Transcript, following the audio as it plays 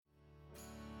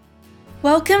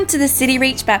Welcome to the City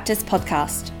Reach Baptist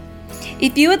podcast.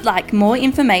 If you would like more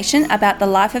information about the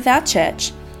life of our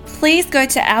church, please go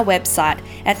to our website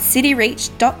at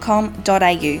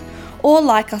cityreach.com.au or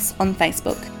like us on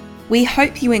Facebook. We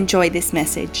hope you enjoy this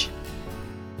message.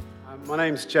 My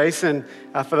name's Jason,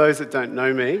 for those that don't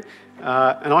know me,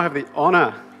 and I have the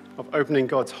honour of opening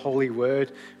God's holy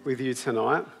word with you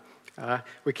tonight.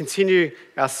 We continue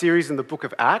our series in the book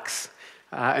of Acts,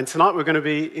 and tonight we're going to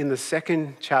be in the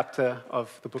second chapter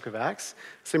of the book of Acts.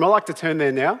 So you might like to turn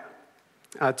there now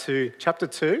to chapter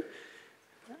 2.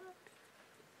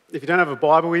 If you don't have a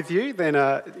Bible with you, then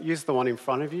use the one in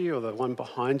front of you or the one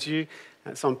behind you.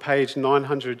 It's on page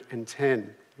 910.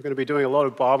 We're going to be doing a lot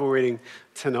of Bible reading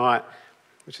tonight,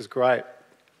 which is great.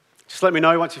 Just let me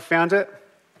know once you found it.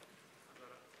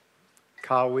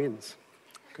 Carl wins.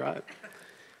 Great.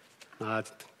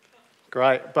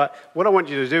 Great. But what I want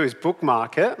you to do is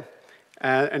bookmark it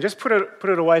and just put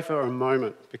it away for a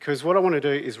moment, because what I want to do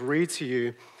is read to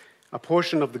you a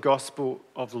portion of the Gospel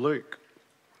of Luke.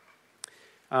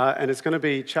 And it's going to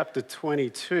be chapter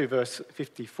 22, verse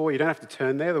 54. You don't have to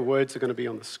turn there. The words are going to be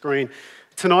on the screen.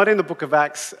 Tonight in the book of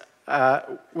Acts,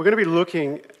 we're going to be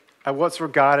looking at what's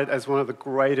regarded as one of the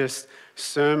greatest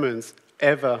sermons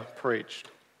ever preached.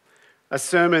 A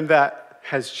sermon that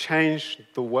has changed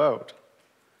the world.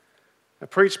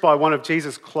 Preached by one of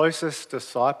Jesus' closest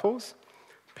disciples,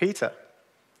 Peter.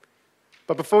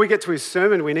 But before we get to his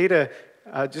sermon, we need to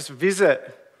just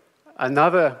visit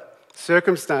another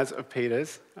circumstance of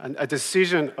Peter's, a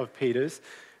decision of Peter's,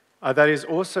 that is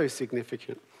also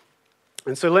significant.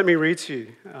 And so let me read to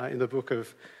you in the book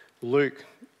of Luke.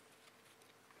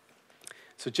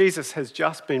 So Jesus has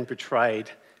just been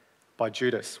betrayed by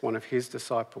Judas, one of his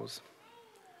disciples.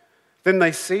 Then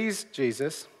they seized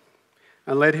Jesus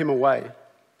and led him away,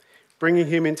 bringing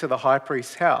him into the high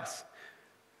priest's house.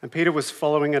 And Peter was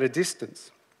following at a distance.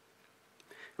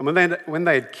 And when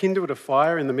they had kindled a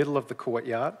fire in the middle of the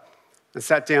courtyard and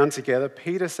sat down together,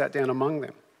 Peter sat down among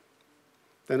them.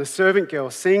 Then a servant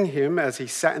girl, seeing him as he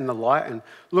sat in the light and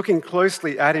looking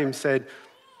closely at him, said,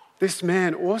 "This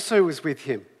man also was with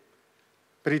him."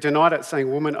 But he denied it,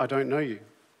 saying, "Woman, I don't know you."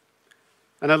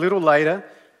 And a little later,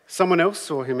 someone else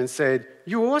saw him and said,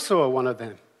 "You also are one of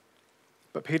them."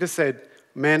 But Peter said,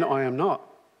 "Man, I am not."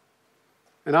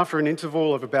 And after an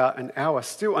interval of about an hour,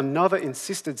 still another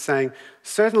insisted, saying,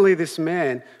 "Certainly this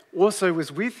man also was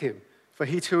with him, for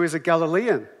he too is a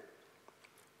Galilean."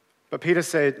 But Peter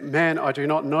said, "Man, I do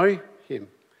not know him,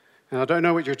 and I don't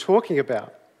know what you're talking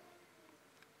about."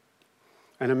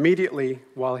 And immediately,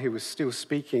 while he was still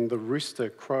speaking, the rooster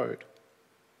crowed.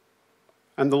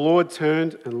 And the Lord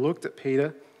turned and looked at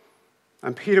Peter,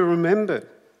 and Peter remembered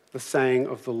the saying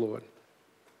of the Lord,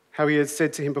 how he had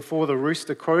said to him, "Before the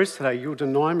rooster crows today, you'll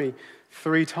deny me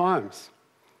 3 times."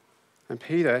 And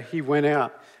Peter, he went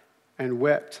out and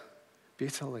wept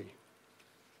bitterly.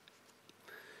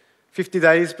 50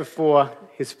 days before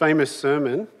his famous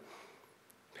sermon,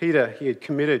 Peter, he had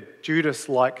committed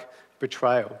Judas-like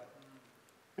betrayal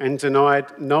and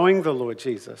denied knowing the Lord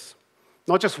Jesus,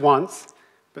 not just once,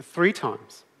 but 3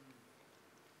 times.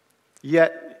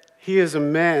 Yet, he is a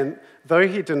man, though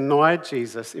he denied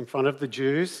Jesus in front of the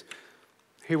Jews,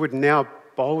 he would now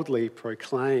boldly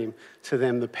proclaim to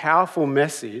them the powerful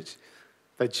message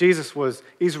that Jesus was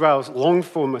Israel's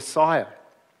longed-for Messiah.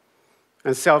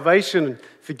 And salvation and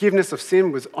forgiveness of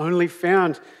sin was only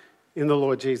found in the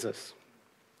Lord Jesus.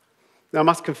 Now, I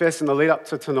must confess, in the lead up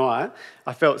to tonight,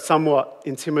 I felt somewhat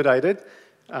intimidated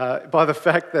by the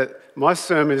fact that my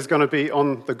sermon is going to be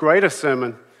on the greatest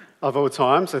sermon of all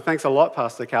time, so thanks a lot,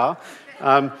 Pastor Carl.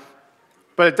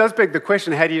 But it does beg the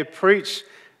question, how do you preach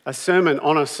a sermon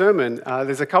on a sermon?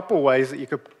 There's a couple of ways that you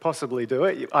could possibly do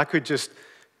it. I could just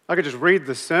read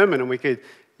the sermon and we could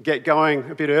get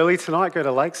going a bit early tonight, go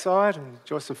to Lakeside and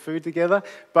enjoy some food together,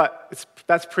 but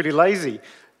that's pretty lazy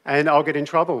and I'll get in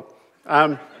trouble.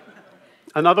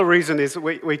 Another reason is that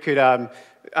we could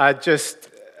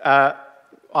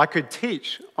I could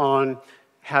teach on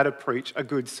how to preach a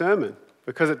good sermon,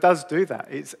 because it does do that.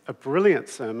 It's a brilliant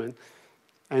sermon.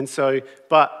 And so,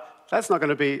 but that's not going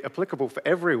to be applicable for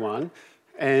everyone,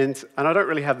 and I don't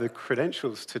really have the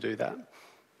credentials to do that.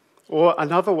 Or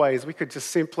another way is we could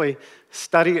just simply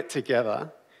study it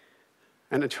together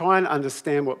and try and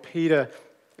understand what Peter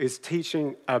is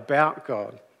teaching about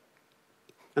God.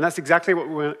 And that's exactly what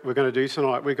we're going to do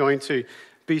tonight. We're going to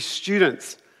be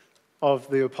students of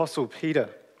the Apostle Peter.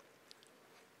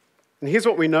 And here's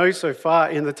what we know so far.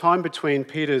 In the time between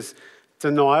Peter's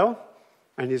denial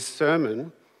and his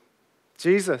sermon,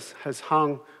 Jesus has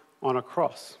hung on a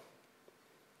cross,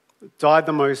 died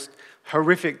the most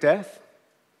horrific death.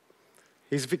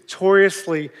 He's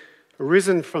victoriously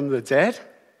risen from the dead.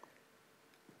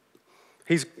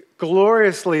 He's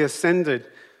gloriously ascended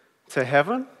to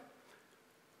heaven.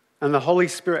 And the Holy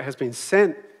Spirit has been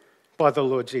sent by the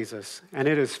Lord Jesus. And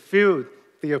it has filled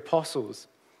the apostles.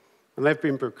 And they've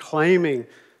been proclaiming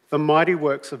the mighty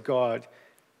works of God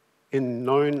in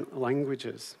known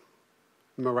languages.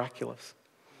 Miraculous.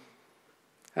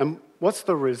 And what's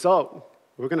the result?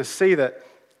 We're going to see that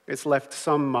it's left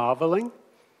some marveling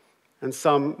and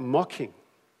some mocking.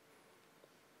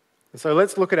 And so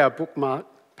let's look at our bookmark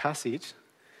passage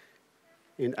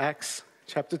in Acts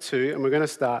chapter 2, and we're going to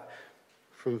start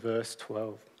from verse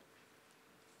 12.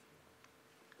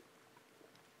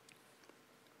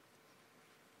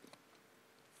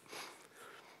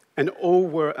 And all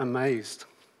were amazed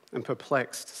and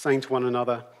perplexed, saying to one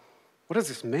another, "What does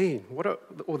this mean? What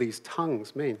do all these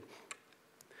tongues mean?"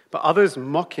 But others,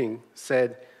 mocking,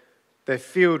 said, "They're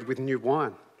filled with new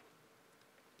wine."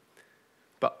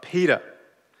 But Peter,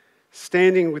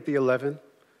 standing with the 11,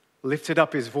 lifted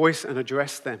up his voice and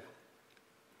addressed them.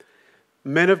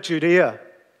 "Men of Judea,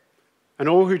 and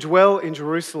all who dwell in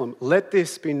Jerusalem, let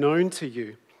this be known to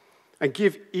you, and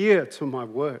give ear to my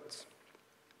words.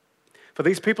 For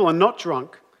these people are not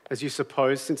drunk, as you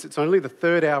suppose, since it's only the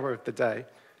third hour of the day.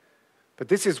 But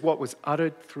this is what was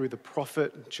uttered through the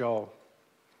prophet Joel.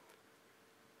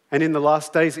 And in the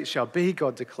last days it shall be,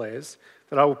 God declares,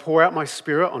 that I will pour out my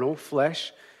spirit on all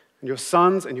flesh, and your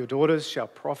sons and your daughters shall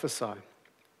prophesy.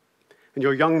 And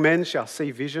your young men shall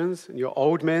see visions, and your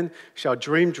old men shall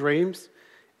dream dreams.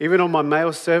 Even on my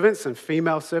male servants and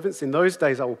female servants, in those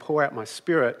days I will pour out my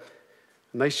spirit,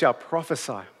 and they shall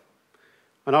prophesy.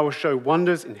 And I will show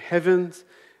wonders in heavens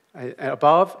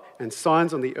above and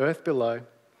signs on the earth below,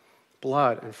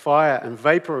 blood and fire and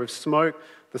vapor of smoke.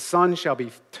 The sun shall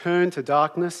be turned to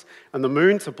darkness and the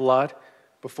moon to blood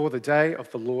before the day of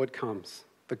the Lord comes,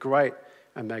 the great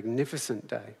and magnificent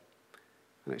day.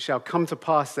 And it shall come to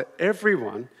pass that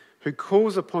everyone who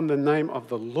calls upon the name of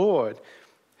the Lord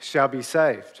shall be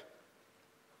saved.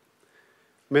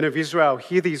 Men of Israel,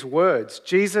 hear these words.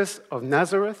 Jesus of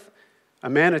Nazareth, a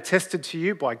man attested to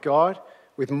you by God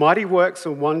with mighty works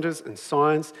and wonders and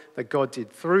signs that God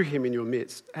did through him in your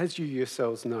midst, as you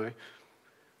yourselves know.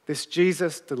 This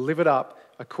Jesus delivered up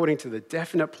according to the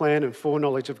definite plan and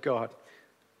foreknowledge of God,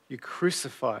 you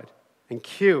crucified and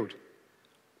killed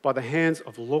by the hands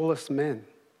of lawless men.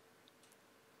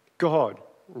 God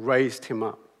raised him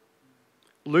up,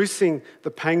 loosing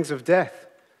the pangs of death,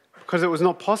 because it was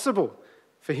not possible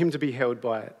for him to be held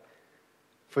by it.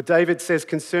 For David says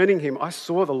concerning him, I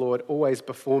saw the Lord always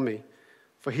before me,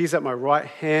 for he's at my right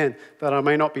hand that I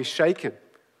may not be shaken.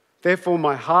 Therefore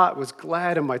my heart was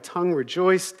glad and my tongue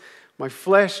rejoiced. My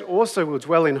flesh also will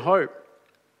dwell in hope.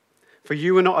 For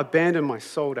you will not abandon my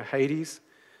soul to Hades,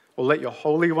 or let your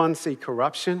Holy One see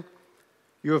corruption.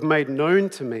 You have made known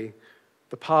to me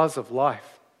the paths of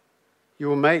life. You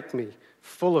will make me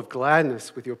full of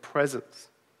gladness with your presence.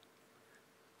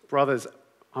 Brothers,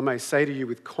 I may say to you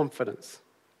with confidence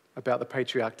about the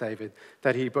patriarch David,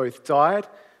 that he both died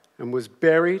and was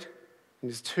buried, and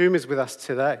his tomb is with us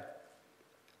today.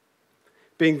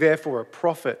 Being therefore a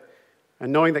prophet,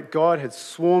 and knowing that God had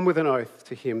sworn with an oath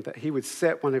to him that he would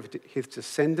set one of his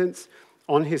descendants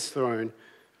on his throne,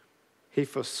 he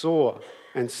foresaw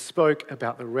and spoke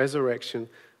about the resurrection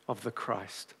of the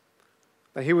Christ,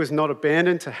 that he was not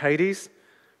abandoned to Hades,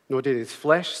 nor did his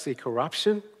flesh see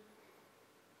corruption.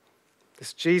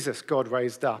 This Jesus God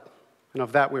raised up, and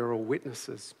of that we are all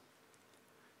witnesses.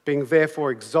 Being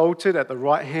therefore exalted at the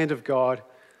right hand of God,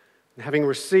 and having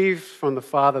received from the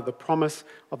Father the promise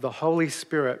of the Holy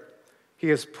Spirit, he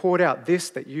has poured out this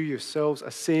that you yourselves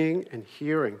are seeing and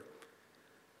hearing.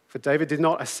 For David did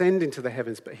not ascend into the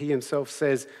heavens, but he himself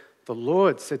says, the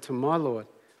Lord said to my Lord,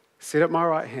 sit at my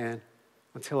right hand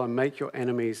until I make your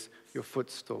enemies your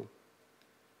footstool.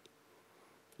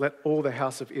 Let all the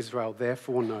house of Israel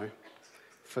therefore know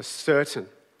for certain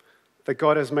that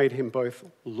God has made him both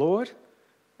Lord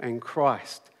and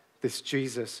Christ, this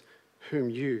Jesus whom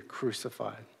you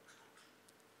crucified.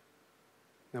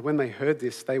 Now when they heard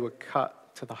this, they were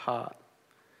cut to the heart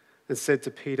and said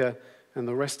to Peter and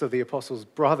the rest of the apostles,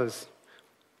 brothers,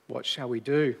 what shall we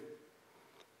do?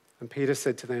 And Peter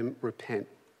said to them, repent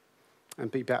and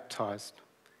be baptized,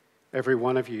 every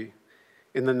one of you,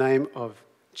 in the name of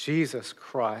Jesus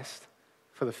Christ,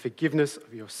 for the forgiveness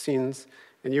of your sins,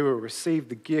 and you will receive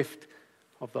the gift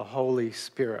of the Holy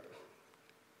Spirit.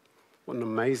 What an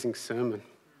amazing sermon.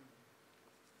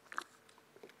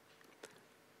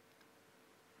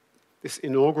 This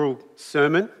inaugural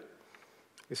sermon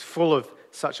is full of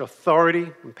such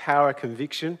authority and power,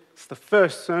 conviction. It's the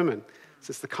first sermon So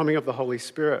it's the coming of the Holy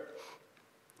Spirit.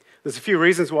 There's a few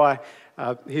reasons why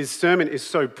his sermon is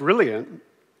so brilliant.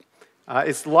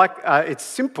 It's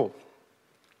simple.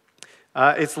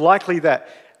 It's likely that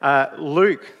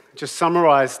Luke just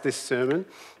summarized this sermon,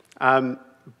 and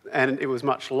it was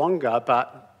much longer,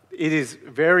 but it is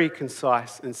very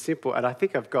concise and simple. And I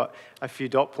think I've got a few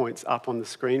dot points up on the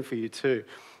screen for you too.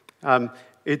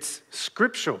 It's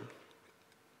scriptural.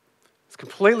 It's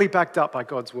completely backed up by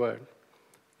God's word.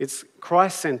 It's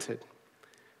Christ-centered.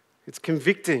 It's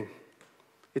convicting.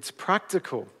 It's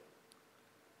practical.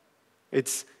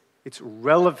 It's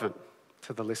relevant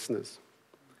to the listeners.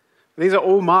 These are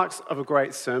all marks of a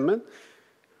great sermon,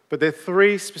 but there are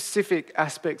three specific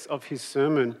aspects of his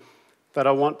sermon that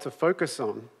I want to focus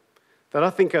on, that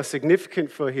I think are significant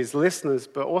for his listeners,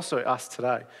 but also us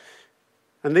today.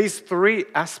 And these three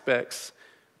aspects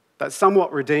that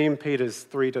somewhat redeem Peter's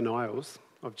three denials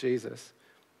of Jesus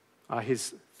are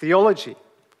his theology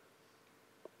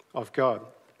of God.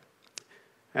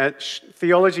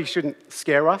 Theology shouldn't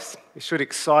scare us, it should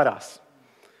excite us.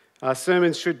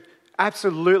 Sermons should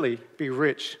absolutely be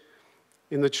rich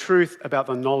in the truth about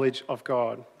the knowledge of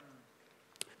God.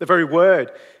 The very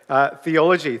word,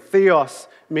 theology, theos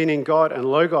meaning God and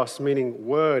logos meaning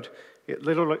word, it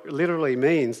literally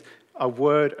means a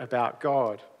word about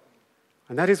God.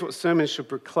 And that is what sermons should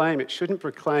proclaim. It shouldn't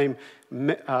proclaim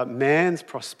man's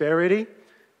prosperity.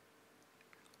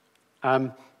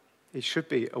 It should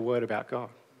be a word about God.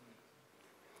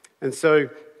 And so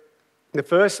the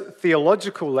first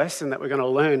theological lesson that we're going to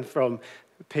learn from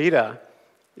Peter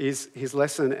is his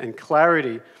lesson and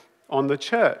clarity on the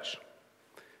church.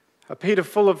 Peter,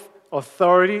 full of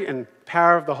authority and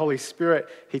power of the Holy Spirit,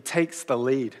 he takes the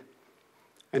lead.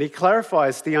 And he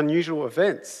clarifies the unusual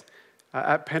events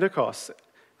at Pentecost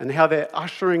and how they're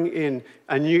ushering in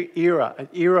a new era, an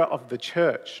era of the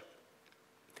church.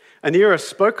 An era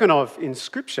spoken of in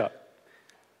Scripture,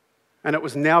 and it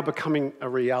was now becoming a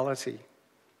reality.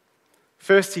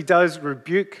 First, he does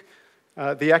rebuke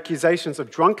the accusations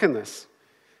of drunkenness.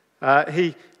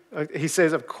 He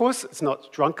says, of course it's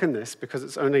not drunkenness because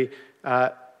it's only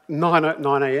 9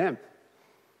 a.m.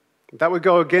 That would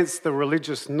go against the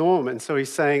religious norm, and so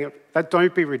he's saying that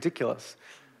don't be ridiculous.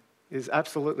 It is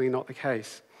absolutely not the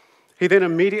case. He then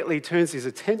immediately turns his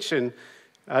attention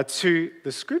to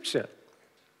the Scripture.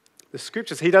 The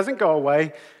Scriptures. He doesn't go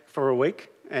away for a week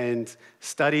and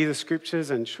study the Scriptures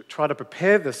and try to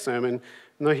prepare the sermon.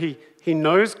 No, he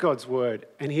knows God's word,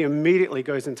 and he immediately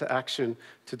goes into action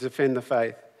to defend the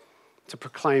faith, to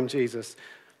proclaim Jesus.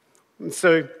 And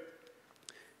so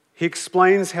he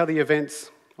explains how the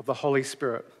events of the Holy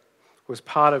Spirit was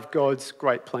part of God's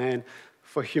great plan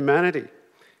for humanity.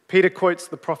 Peter quotes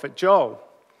the prophet Joel,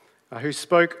 who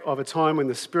spoke of a time when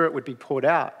the Spirit would be poured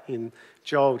out in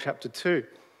Joel chapter 2.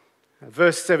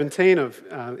 Verse 17 of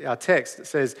our text, it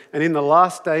says, "And in the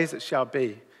last days it shall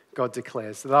be, God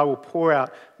declares, that I will pour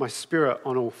out my Spirit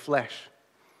on all flesh."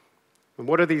 And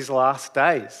what are these last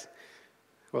days?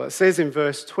 Well, it says in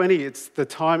verse 20, it's the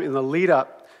time in the lead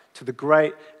up to the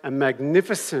great and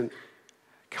magnificent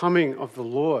coming of the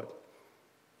Lord.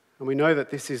 And we know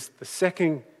that this is the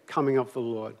second coming of the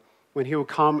Lord, when he will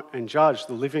come and judge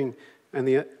the living and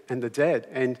the dead.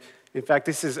 And in fact,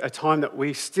 this is a time that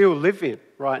we still live in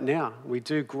right now. We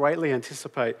do greatly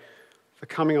anticipate the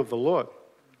coming of the Lord.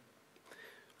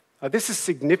 This is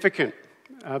significant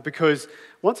because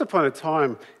once upon a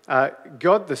time,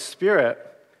 God the Spirit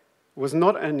was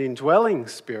not an indwelling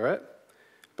spirit,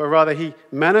 but rather he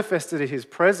manifested his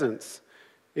presence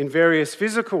in various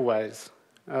physical ways.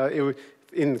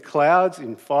 In clouds,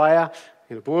 in fire,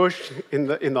 in a bush, in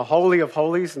the Holy of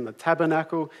Holies, in the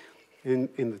tabernacle, in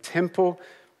the temple.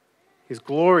 His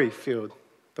glory filled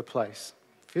the place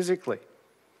physically.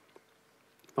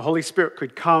 The Holy Spirit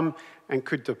could come and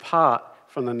could depart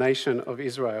from the nation of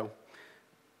Israel.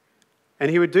 And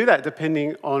he would do that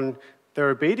depending on their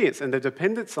obedience and their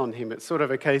dependence on him. It's sort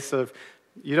of a case of,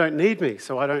 you don't need me,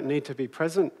 so I don't need to be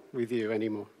present with you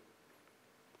anymore.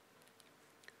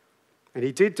 And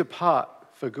he did depart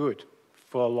for good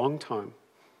for a long time,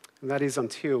 and that is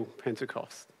until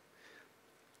Pentecost.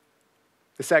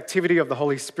 This activity of the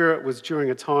Holy Spirit was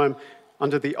during a time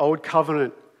under the old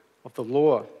covenant of the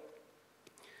law.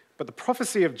 But the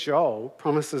prophecy of Joel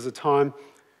promises a time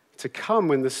to come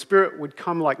when the Spirit would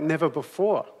come like never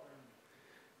before.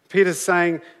 Peter's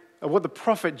saying what the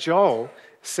prophet Joel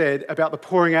said about the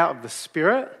pouring out of the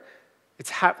Spirit, it's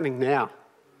happening now.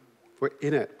 We're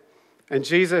in it. And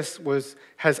Jesus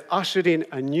has ushered in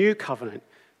a new covenant,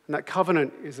 and that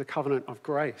covenant is a covenant of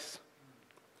grace.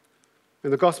 In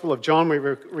the Gospel of John,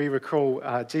 we recall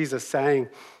Jesus saying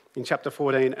in chapter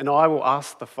 14, "And I will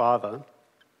ask the Father,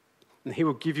 and he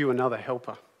will give you another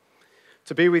helper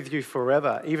to be with you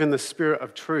forever, even the Spirit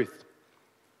of truth,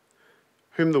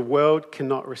 whom the world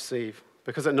cannot receive,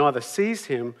 because it neither sees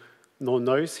him nor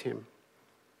knows him.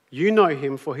 You know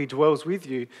him, for he dwells with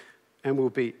you and will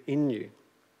be in you.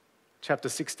 Chapter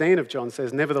 16 of John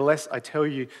says, nevertheless, I tell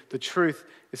you the truth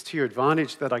is to your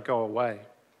advantage that I go away.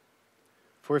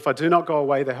 For if I do not go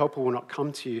away, the helper will not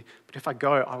come to you. But if I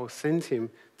go, I will send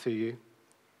him to you.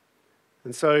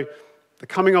 And so the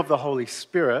coming of the Holy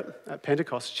Spirit at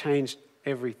Pentecost changed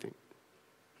everything.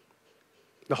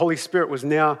 The Holy Spirit was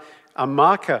now a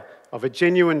marker of a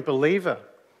genuine believer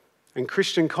and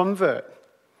Christian convert.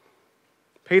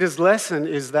 Peter's lesson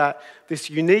is that this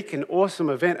unique and awesome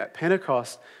event at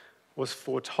Pentecost was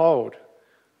foretold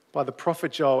by the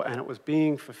prophet Joel, and it was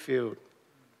being fulfilled.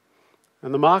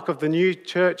 And the mark of the new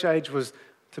church age was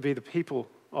to be the people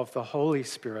of the Holy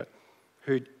Spirit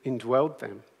who indwelled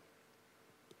them.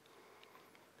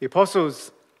 The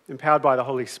apostles, empowered by the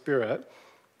Holy Spirit,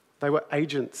 they were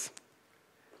agents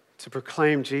to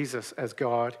proclaim Jesus as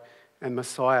God and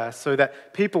Messiah so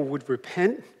that people would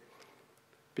repent,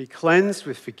 be cleansed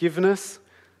with forgiveness,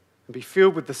 and be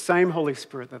filled with the same Holy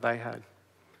Spirit that they had.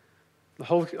 The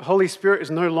Holy Spirit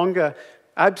is no longer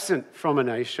absent from a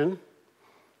nation.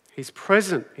 He's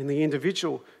present in the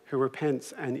individual who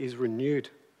repents and is renewed.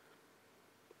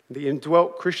 The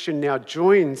indwelt Christian now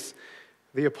joins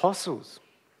the apostles,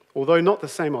 although not the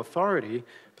same authority,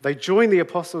 but they join the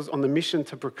apostles on the mission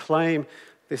to proclaim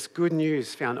this good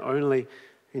news found only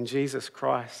in Jesus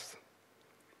Christ.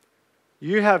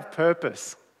 You have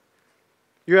purpose.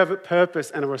 You have a purpose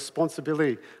and a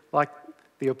responsibility like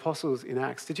the apostles in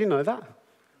Acts. Did you know that?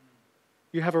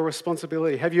 You have a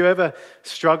responsibility. Have you ever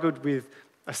struggled with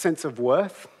a sense of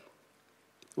worth?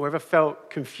 Or ever felt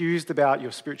confused about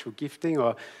your spiritual gifting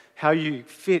or how you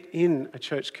fit in a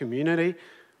church community?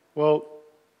 Well,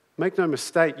 make no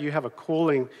mistake, you have a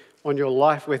calling on your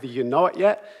life, whether you know it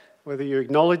yet, whether you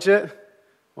acknowledge it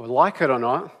or like it or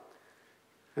not.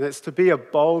 And it's to be a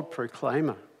bold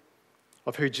proclaimer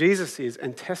of who Jesus is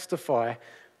and testify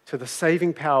to the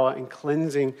saving power and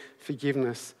cleansing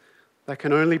forgiveness that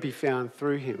can only be found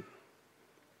through him.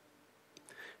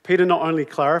 Peter not only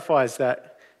clarifies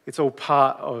that it's all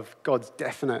part of God's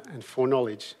definite and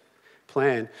foreknowledge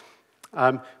plan,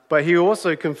 but he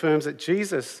also confirms that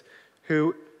Jesus,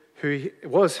 who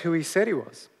he said he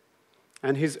was,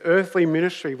 and his earthly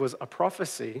ministry was a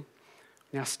prophecy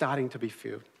now starting to be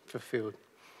fulfilled.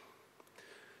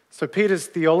 So Peter's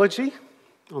theology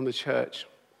on the church,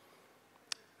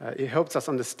 it helps us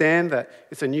understand that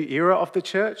it's a new era of the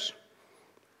church,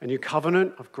 a new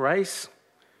covenant of grace,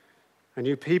 a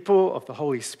new people of the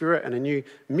Holy Spirit, and a new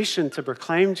mission to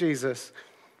proclaim Jesus.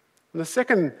 And the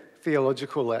second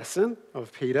theological lesson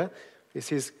of Peter is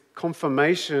his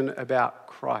confirmation about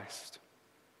Christ.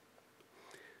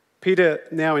 Peter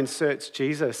now inserts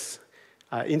Jesus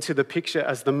into the picture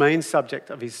as the main subject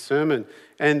of his sermon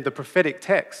and the prophetic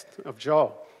text of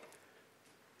Joel.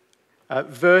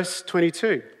 Verse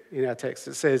 22 in our text,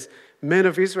 it says, "Men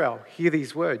of Israel, hear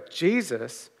these words.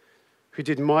 Jesus, who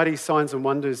did mighty signs and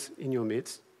wonders in your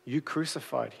midst, you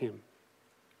crucified him."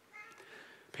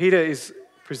 Peter is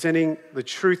presenting the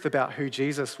truth about who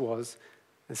Jesus was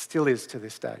and still is to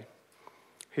this day.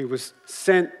 He was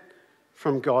sent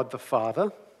from God the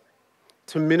Father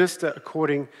to minister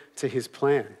according to his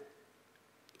plan.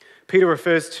 Peter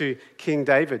refers to King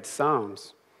David's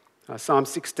Psalms. Psalm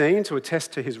 16 to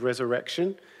attest to his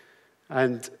resurrection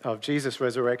and of Jesus'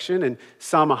 resurrection, and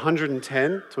Psalm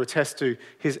 110 to attest to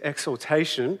his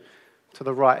exaltation to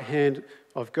the right hand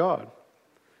of God.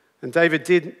 And David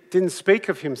didn't speak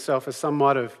of himself as some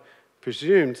might have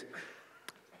presumed,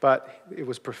 but it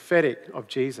was prophetic of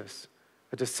Jesus,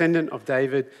 a descendant of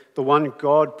David, the one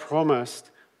God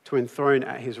promised to enthrone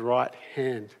at his right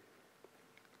hand.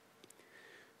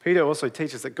 Peter also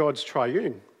teaches that God's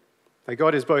triune, that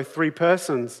God is both three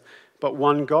persons, but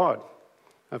one God.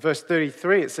 Verse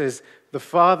 33, it says, the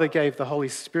Father gave the Holy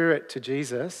Spirit to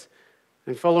Jesus,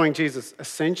 and following Jesus'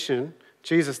 ascension,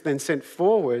 Jesus then sent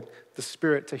forward the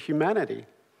Spirit to humanity.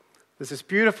 There's this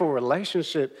beautiful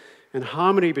relationship and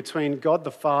harmony between God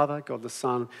the Father, God the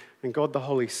Son, and God the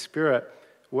Holy Spirit,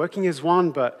 working as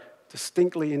one but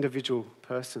distinctly individual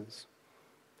persons.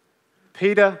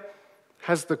 Peter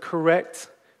has the correct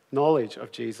knowledge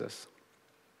of Jesus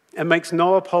and makes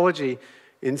no apology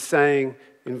in saying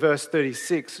in verse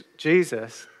 36,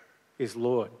 Jesus is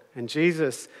Lord and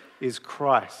Jesus is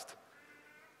Christ.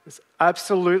 It's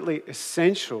absolutely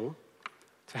essential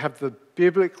to have the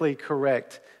biblically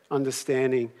correct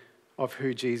understanding of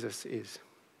who Jesus is.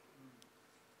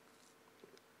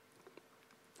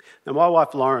 Now, my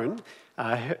wife Lauren,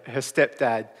 her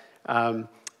stepdad,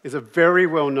 is a very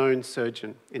well-known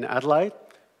surgeon in Adelaide,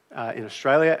 in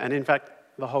Australia, and in fact,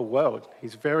 the whole world.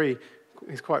 He's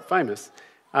quite famous.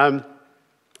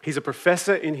 He's a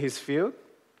professor in his field.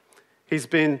 He's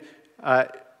been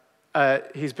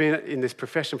in this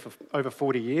profession for over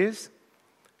 40 years.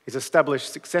 He's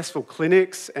established successful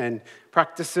clinics and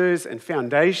practices and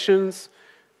foundations.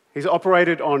 He's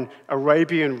operated on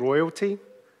Arabian royalty.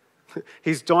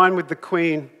 He's dined with the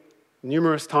Queen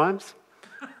numerous times.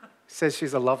 Says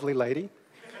she's a lovely lady.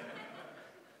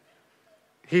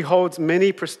 He holds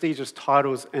many prestigious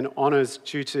titles and honours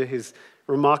due to his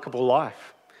remarkable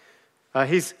life.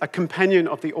 He's a companion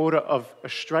of the Order of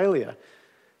Australia,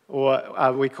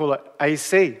 or we call it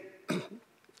AC.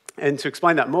 And to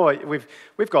explain that more,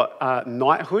 we've got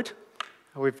knighthood.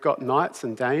 We've got knights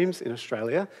and dames in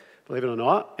Australia, believe it or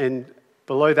not. And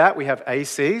below that, we have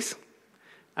ACs.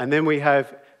 And then we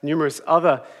have numerous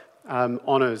other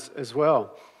honours as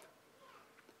well.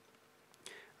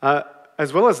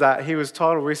 As well as that, he was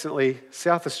titled recently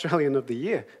South Australian of the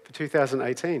Year for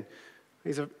 2018.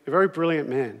 He's a very brilliant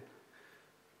man.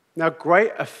 Now,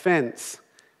 great offence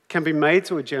can be made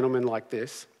to a gentleman like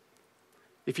this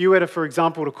if you were to, for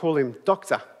example, to call him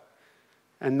doctor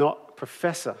and not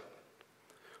professor.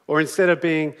 Or instead of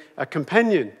being a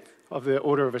companion of the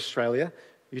Order of Australia,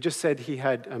 you just said he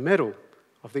had a medal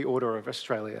of the Order of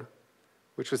Australia,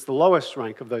 which was the lowest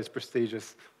rank of those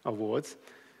prestigious awards.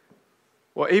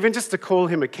 Or even just to call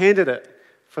him a candidate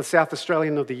for South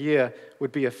Australian of the Year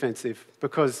would be offensive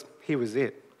because he was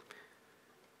it.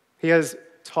 He has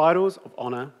titles of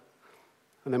honour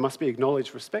and they must be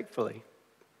acknowledged respectfully.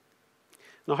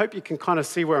 And I hope you can kind of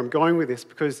see where I'm going with this,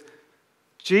 because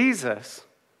Jesus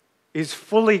is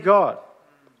fully God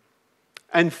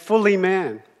and fully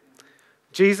man.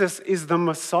 Jesus is the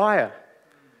Messiah.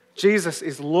 Jesus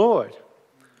is Lord.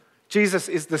 Jesus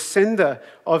is the sender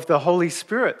of the Holy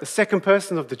Spirit, the second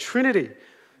person of the Trinity,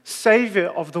 Saviour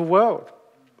of the world,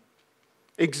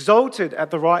 exalted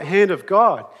at the right hand of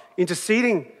God,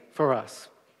 interceding for us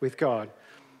with God.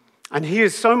 And he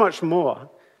is so much more,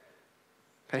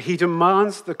 that he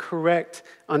demands the correct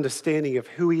understanding of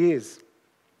who he is,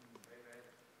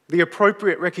 the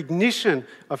appropriate recognition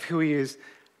of who he is,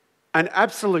 and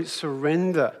absolute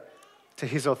surrender to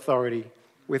his authority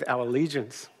with our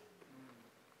allegiance.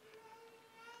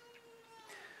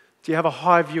 Do you have a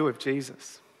high view of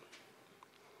Jesus?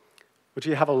 Or do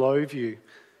you have a low view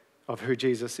of who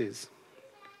Jesus is?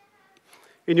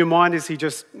 In your mind, was he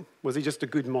just a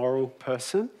good moral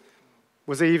person?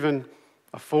 Was he even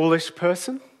a foolish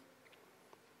person?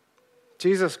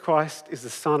 Jesus Christ is the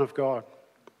Son of God,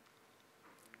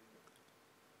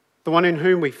 the one in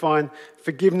whom we find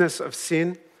forgiveness of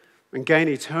sin and gain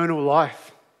eternal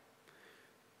life.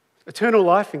 Eternal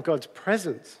life in God's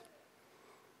presence.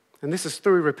 And this is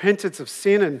through repentance of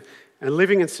sin and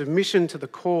living in submission to the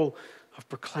call of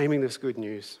proclaiming this good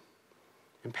news,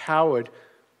 empowered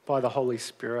by the Holy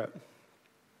Spirit.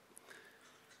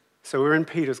 So we're in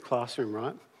Peter's classroom,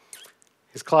 right?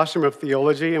 His classroom of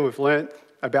theology, and we've learnt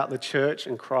about the church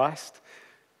and Christ,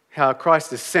 how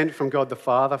Christ is sent from God the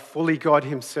Father, fully God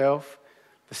himself,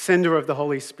 the sender of the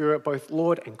Holy Spirit, both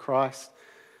Lord and Christ.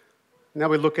 Now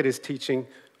we look at his teaching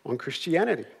on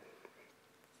Christianity.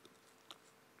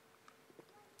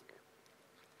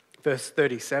 Verse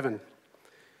 37.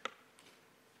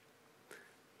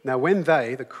 Now when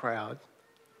they, the crowd,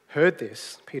 heard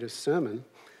this, Peter's sermon,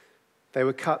 they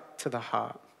were cut to the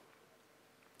heart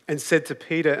and said to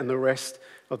Peter and the rest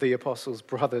of the apostles,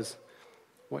 "Brothers,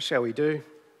 what shall we do?"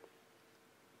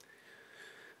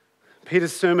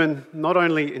 Peter's sermon not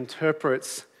only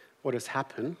interprets what has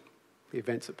happened, the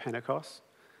events at Pentecost,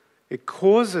 it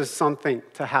causes something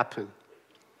to happen.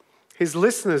 His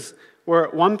listeners were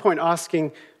at one point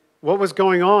asking what was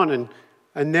going on,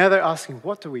 and now they're asking,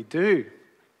 what do we do?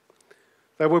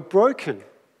 They were broken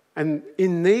and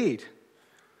in need.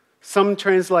 Some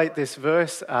translate this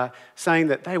verse saying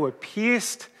that they were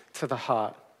pierced to the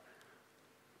heart,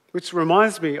 which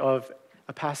reminds me of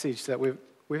a passage that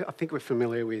I think we're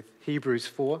familiar with, Hebrews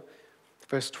 4,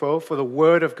 verse 12. For the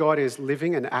word of God is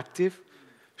living and active,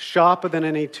 sharper than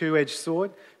any two-edged sword,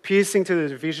 piercing to the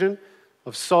division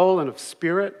of soul and of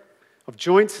spirit, of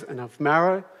joints and of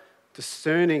marrow,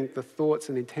 discerning the thoughts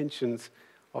and intentions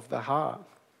of the heart.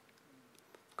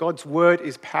 God's word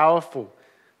is powerful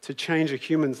to change a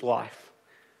human's life,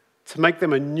 to make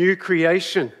them a new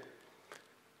creation,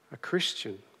 a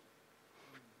Christian.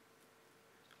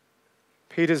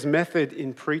 Peter's method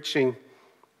in preaching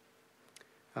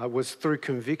was through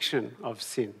conviction of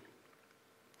sin.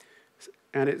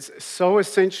 And it's so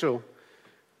essential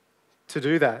to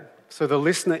do that, so the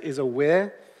listener is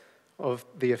aware of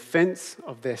the offense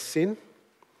of their sin.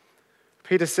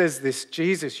 Peter says this,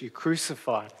 Jesus you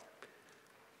crucified.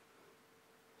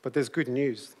 But there's good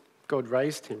news. God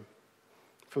raised him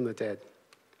from the dead.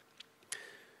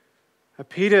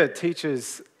 Peter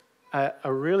teaches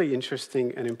a really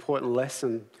interesting and important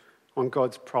lesson on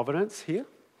God's providence here.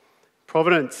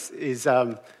 Providence is,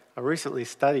 I recently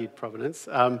studied providence.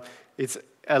 It's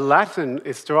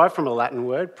derived from a Latin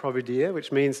word, providere,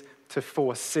 which means to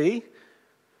foresee.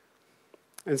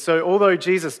 And so although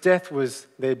Jesus' death was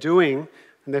their doing,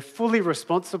 and they're fully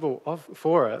responsible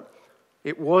for it,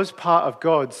 it was part of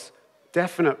God's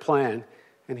definite plan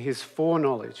and his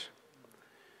foreknowledge.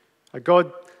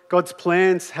 God's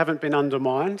plans haven't been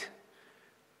undermined,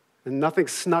 and nothing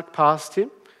snuck past him.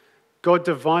 God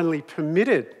divinely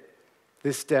permitted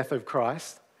this death of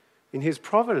Christ in his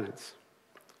providence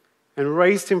and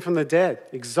raised him from the dead,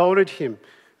 exalted him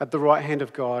at the right hand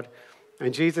of God,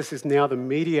 and Jesus is now the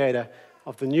mediator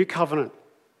of the new covenant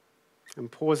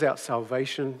and pours out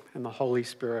salvation and the Holy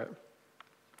Spirit.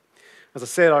 As I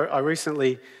said, I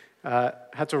recently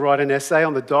had to write an essay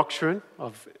on the doctrine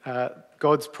of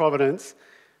God's providence,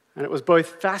 and it was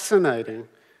both fascinating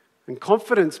and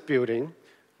confidence building,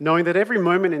 knowing that every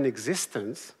moment in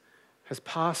existence has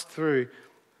passed through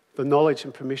the knowledge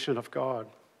and permission of God.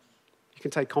 You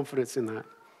can take confidence in that.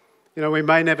 You know, we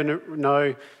may never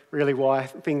know really why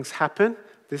things happen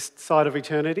this side of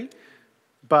eternity,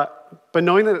 but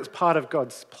knowing that it's part of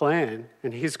God's plan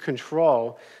and his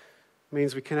control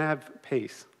means we can have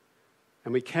peace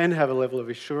and we can have a level of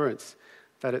assurance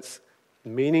that it's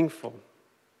meaningful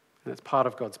and it's part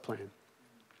of God's plan.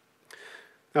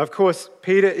 Now, of course,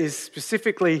 Peter is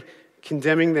specifically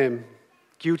condemning them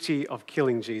guilty of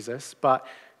killing Jesus, but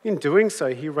in doing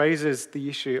so, he raises the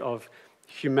issue of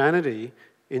humanity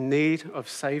in need of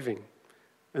saving.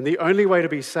 And the only way to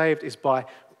be saved is by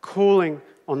calling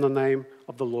on the name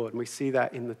of the Lord. And we see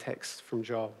that in the text from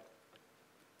Joel.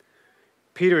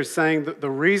 Peter is saying that the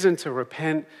reason to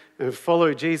repent and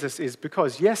follow Jesus is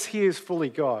because, yes, he is fully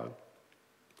God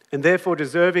and therefore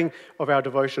deserving of our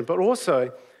devotion, but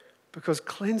also because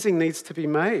cleansing needs to be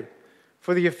made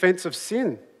for the offense of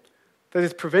sin that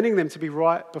is preventing them to be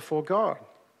right before God.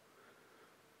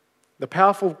 The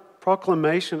powerful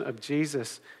proclamation of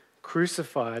Jesus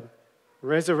crucified,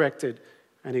 resurrected,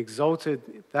 and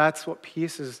exalted, that's what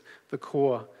pierces the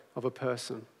core of a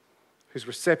person who's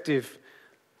receptive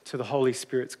to the Holy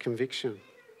Spirit's conviction.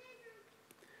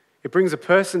 It brings a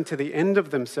person to the end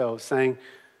of themselves saying,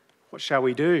 what shall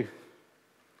we do?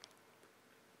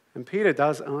 And Peter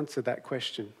does answer that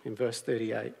question in verse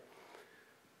 38.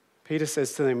 Peter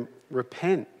says to them,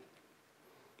 repent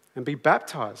and be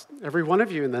baptized, every one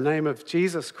of you, in the name of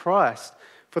Jesus Christ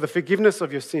for the forgiveness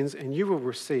of your sins, and you will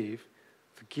receive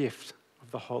the gift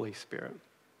of the Holy Spirit.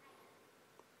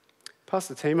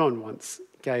 Pastor Timon once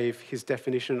gave his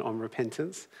definition on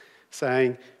repentance,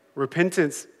 saying,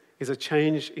 repentance is a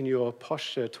change in your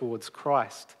posture towards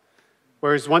Christ.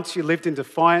 Whereas once you lived in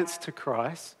defiance to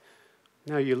Christ,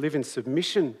 now you live in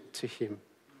submission to him.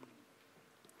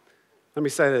 Let me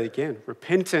say that again.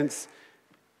 Repentance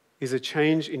is a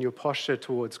change in your posture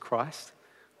towards Christ.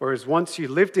 Whereas once you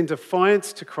lived in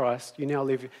defiance to Christ, you now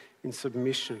live in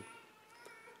submission.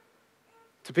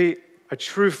 To be a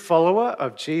true follower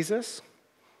of Jesus,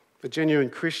 a genuine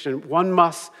Christian, one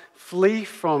must flee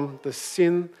from the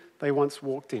sin they once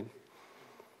walked in.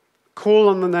 Call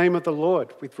on the name of the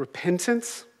Lord with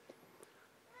repentance,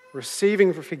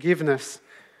 receiving forgiveness,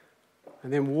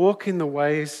 and then walk in the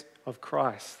ways of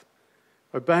Christ,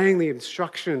 obeying the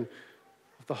instruction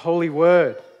of the Holy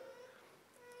Word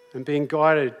and being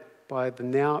guided by the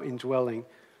now indwelling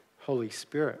Holy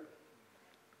Spirit.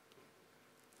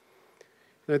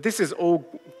 Now, this is all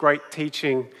great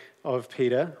teaching of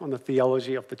Peter on the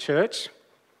theology of the church,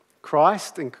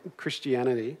 Christ and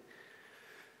Christianity.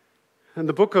 And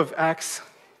the book of Acts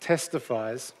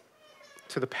testifies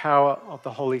to the power of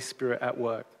the Holy Spirit at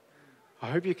work. I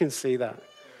hope you can see that.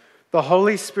 The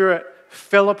Holy Spirit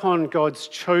fell upon God's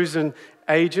chosen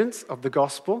agents of the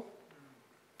gospel.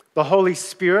 The Holy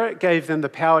Spirit gave them the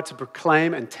power to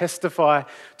proclaim and testify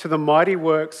to the mighty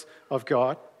works of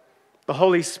God. The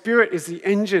Holy Spirit is the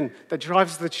engine that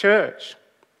drives the church.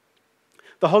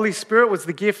 The Holy Spirit was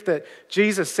the gift that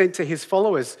Jesus sent to his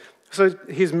followers so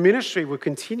his ministry would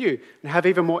continue and have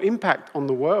even more impact on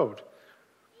the world.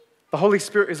 The Holy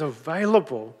Spirit is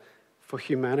available for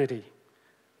humanity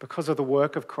because of the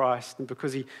work of Christ and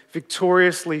because he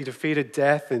victoriously defeated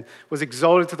death and was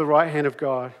exalted to the right hand of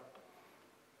God.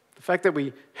 The fact that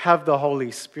we have the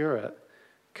Holy Spirit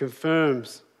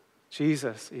confirms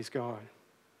Jesus is God.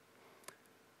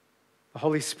 The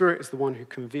Holy Spirit is the one who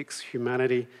convicts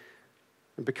humanity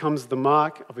and becomes the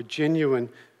mark of a genuine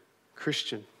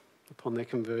Christian upon their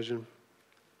conversion.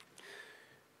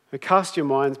 Now cast your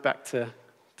minds back to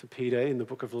Peter in the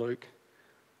book of Luke.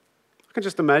 I can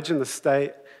just imagine the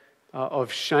state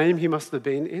of shame he must have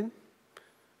been in.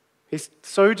 He's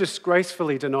so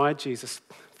disgracefully denied Jesus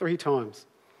 3 times.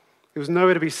 He was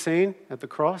nowhere to be seen at the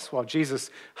cross while Jesus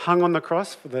hung on the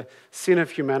cross for the sin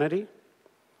of humanity.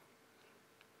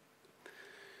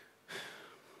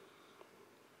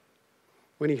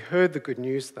 When he heard the good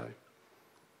news, though,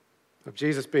 of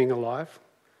Jesus being alive,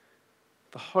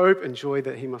 the hope and joy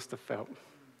that he must have felt.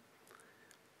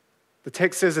 The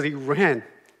text says that he ran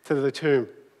to the tomb,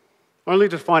 only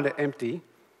to find it empty,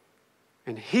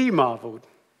 and he marveled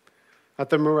at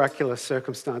the miraculous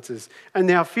circumstances. And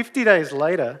now, 50 days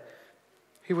later,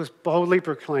 he was boldly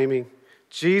proclaiming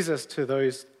Jesus to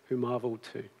those who marveled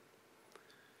too.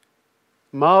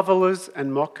 Marvelers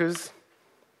and mockers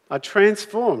are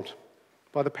transformed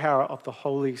by the power of the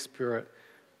Holy Spirit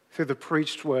through the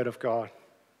preached word of God,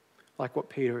 like what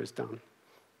Peter has done.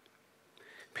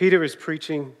 Peter is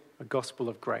preaching a gospel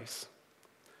of grace,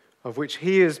 of which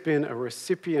he has been a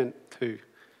recipient too.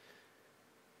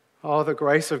 Oh, the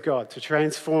grace of God to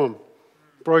transform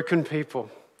broken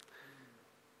people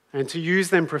and to use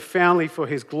them profoundly for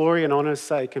his glory and honor's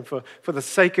sake and for the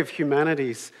sake of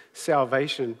humanity's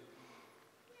salvation.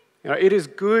 It is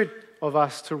good of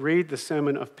us to read the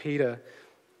sermon of Peter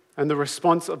and the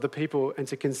response of the people and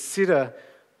to consider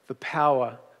the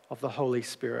power of the Holy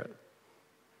Spirit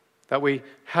that we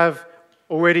have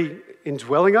already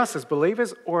indwelling us as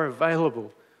believers or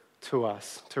available to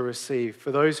us to receive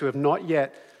for those who have not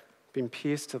yet been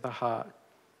pierced to the heart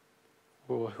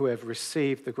or who have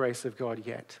received the grace of God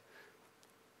yet.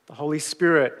 The Holy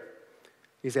Spirit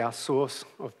is our source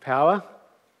of power,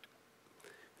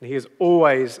 and he is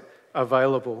always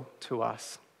available to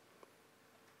us.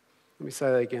 Let me say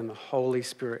that again. The Holy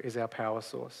Spirit is our power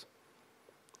source,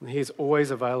 and he is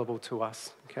always available to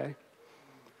us, okay?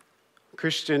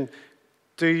 Christian,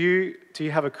 do you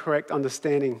have a correct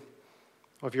understanding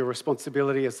of your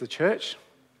responsibility as the church?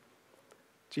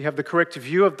 Do you have the correct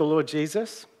view of the Lord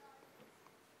Jesus?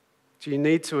 Do you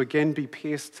need to again be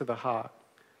pierced to the heart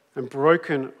and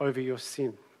broken over your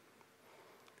sin?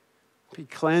 Be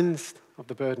cleansed of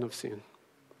the burden of sin.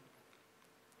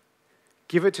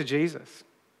 Give it to Jesus,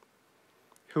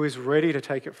 who is ready to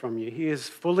take it from you. He is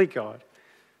fully God,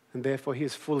 and therefore he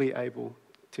is fully able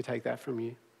to take that from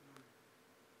you.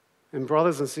 And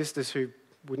brothers and sisters who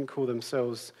wouldn't call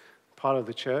themselves part of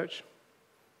the church,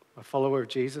 a follower of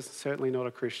Jesus, certainly not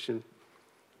a Christian,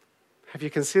 have you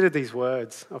considered these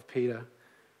words of Peter?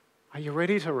 Are you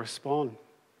ready to respond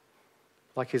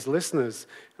like his listeners?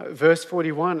 Verse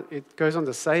 41, it goes on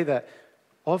to say that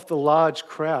of the large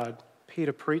crowd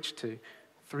Peter preached to,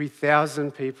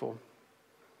 3,000 people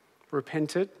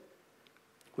repented,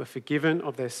 were forgiven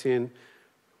of their sin,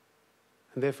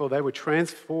 and therefore they were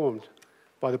transformed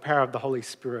by the power of the Holy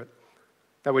Spirit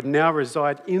that would now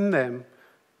reside in them,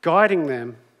 guiding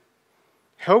them,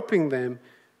 helping them,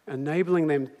 enabling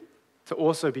them to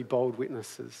also be bold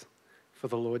witnesses for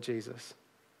the Lord Jesus.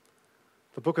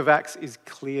 The book of Acts is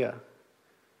clear.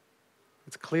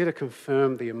 It's clear to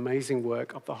confirm the amazing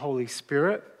work of the Holy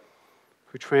Spirit,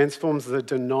 who transforms the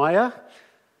denier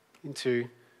into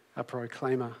a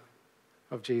proclaimer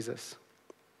of Jesus.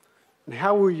 And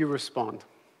how will you respond?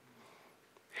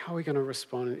 How are we going to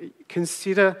respond?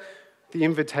 Consider the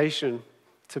invitation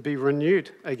to be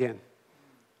renewed again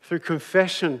through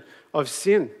confession of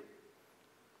sin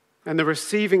and the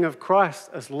receiving of Christ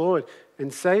as Lord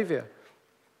and Savior.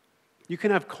 You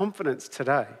can have confidence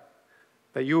today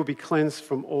that you will be cleansed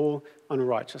from all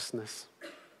unrighteousness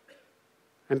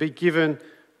and be given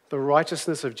the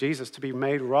righteousness of Jesus to be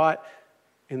made right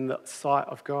in the sight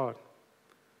of God.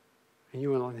 And you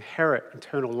will inherit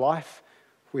eternal life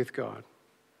with God.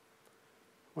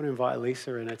 I want to invite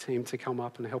Lisa and her team to come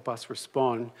up and help us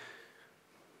respond.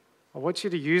 I want you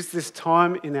to use this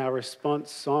time in our response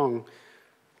song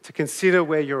to consider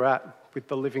where you're at with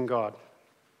the living God.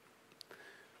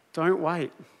 Don't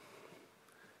wait.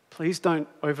 Please don't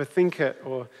overthink it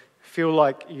or feel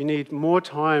like you need more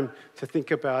time to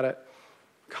think about it.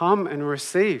 Come and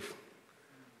receive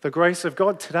the grace of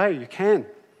God today. You can.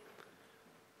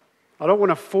 I don't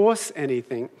want to force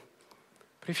anything,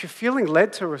 but if you're feeling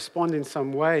led to respond in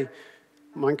some way,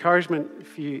 my encouragement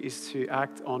for you is to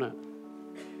act on it.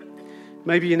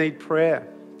 Maybe you need prayer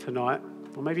tonight,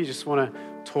 or maybe you just want to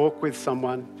talk with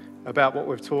someone about what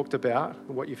we've talked about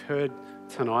and what you've heard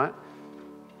tonight.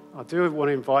 I do want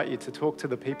to invite you to talk to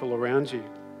the people around you.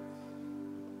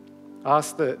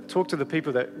 Talk to the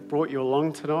people that brought you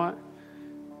along tonight.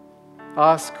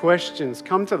 Ask questions.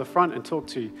 Come to the front and talk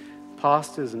to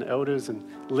pastors and elders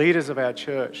and leaders of our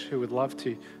church who would love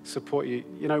to support you.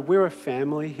 You know, we're a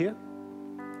family here.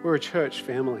 We're a church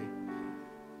family.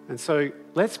 And so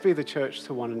let's be the church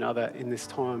to one another in this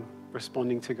time,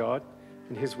 responding to God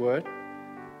and His word.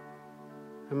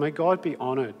 And may God be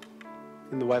honoured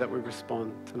in the way that we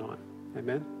respond tonight.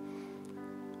 Amen.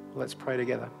 Let's pray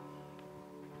together.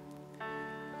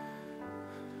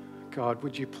 God,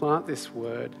 would you plant this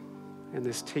word and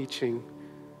this teaching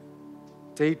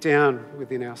deep down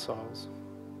within our souls?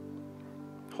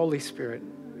 Holy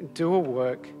Spirit, do a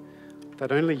work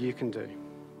that only you can do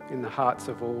in the hearts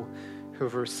of all who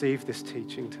have received this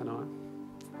teaching tonight.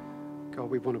 God,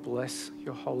 we want to bless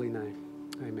your holy name.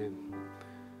 Amen.